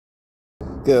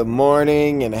Good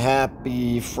morning and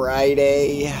happy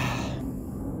Friday.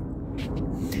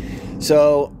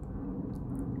 So,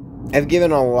 I've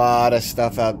given a lot of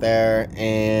stuff out there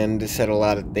and said a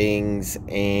lot of things,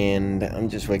 and I'm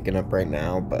just waking up right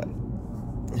now, but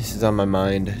this is on my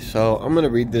mind. So, I'm going to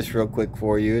read this real quick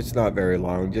for you. It's not very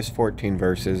long, just 14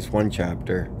 verses, one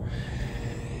chapter.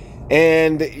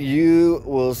 And you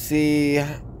will see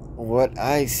what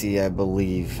I see, I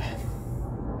believe.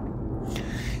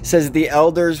 It says, "The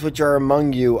elders which are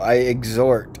among you I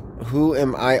exhort, who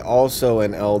am I also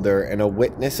an elder, and a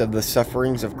witness of the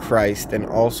sufferings of Christ, and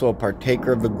also a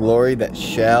partaker of the glory that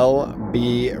shall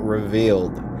be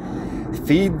revealed.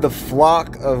 Feed the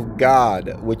flock of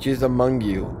God which is among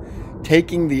you,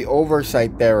 taking the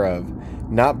oversight thereof,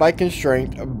 not by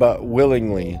constraint, but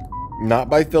willingly, not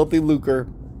by filthy lucre,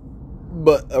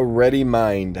 but a ready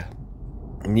mind.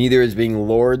 Neither as being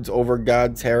lords over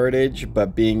God's heritage,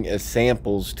 but being as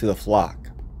samples to the flock."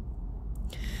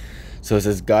 So it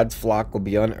says God's flock will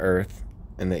be on earth,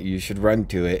 and that you should run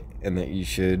to it, and that you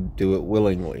should do it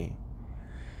willingly.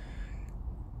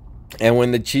 "And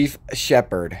when the chief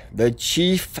shepherd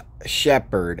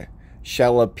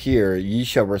shall appear, ye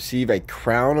shall receive a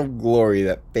crown of glory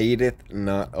that fadeth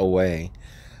not away.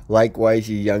 Likewise,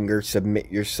 ye younger,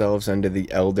 submit yourselves unto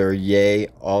the elder. Yea,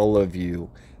 all of you,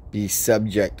 be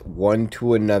subject one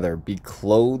to another. Be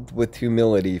clothed with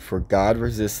humility, for God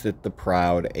resisteth the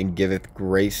proud, and giveth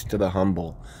grace to the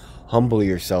humble. Humble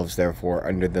yourselves, therefore,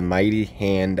 under the mighty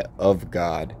hand of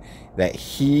God, that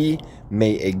he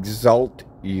may exalt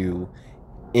you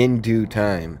in due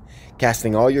time,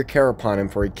 casting all your care upon him,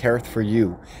 for he careth for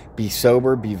you. Be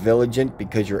sober, be vigilant,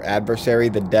 because your adversary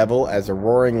the devil, as a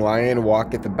roaring lion,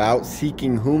 walketh about,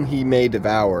 seeking whom he may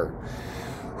devour.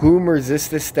 Whom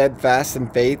resisteth steadfast in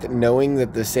faith, knowing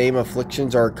that the same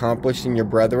afflictions are accomplished in your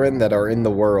brethren that are in the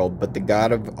world. But the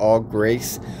God of all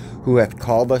grace, who hath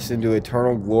called us into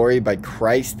eternal glory by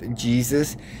Christ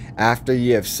Jesus, after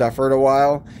ye have suffered a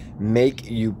while,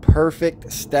 make you perfect,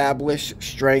 establish,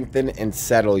 strengthen, and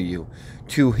settle you.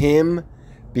 To him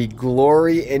be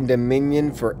glory and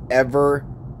dominion forever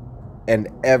and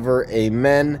ever.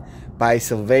 Amen. By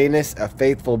Silvanus, a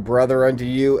faithful brother unto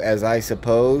you, as I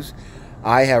suppose,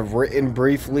 I have written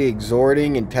briefly,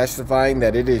 exhorting and testifying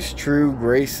that it is true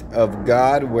grace of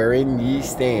God wherein ye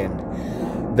stand.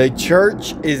 The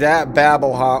church is at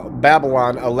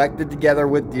Babylon, elected together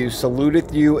with you,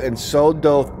 saluteth you, and so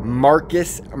doth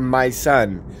Marcus, my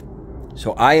son."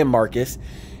 So I am Marcus.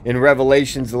 In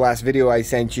Revelations, the last video I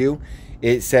sent you,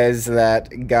 it says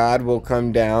that God will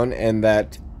come down and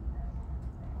that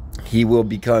he will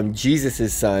become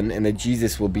Jesus' son, and that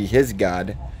Jesus will be his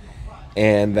God,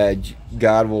 and that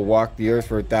God will walk the earth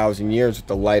for 1,000 years with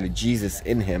the light of Jesus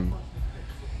in him.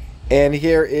 And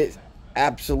here it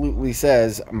absolutely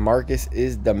says Marcus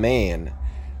is the man.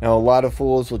 Now, a lot of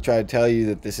fools will try to tell you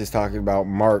that this is talking about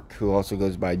Mark, who also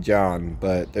goes by John,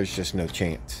 but there's just no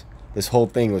chance. This whole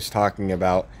thing was talking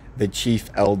about the chief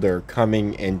elder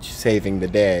coming and saving the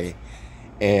day,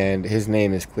 and his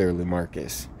name is clearly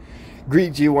Marcus.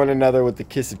 Greet you one another with the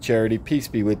kiss of charity. Peace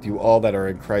be with you all that are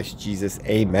in Christ Jesus.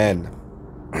 Amen.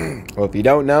 Well, if you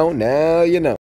don't know, now you know.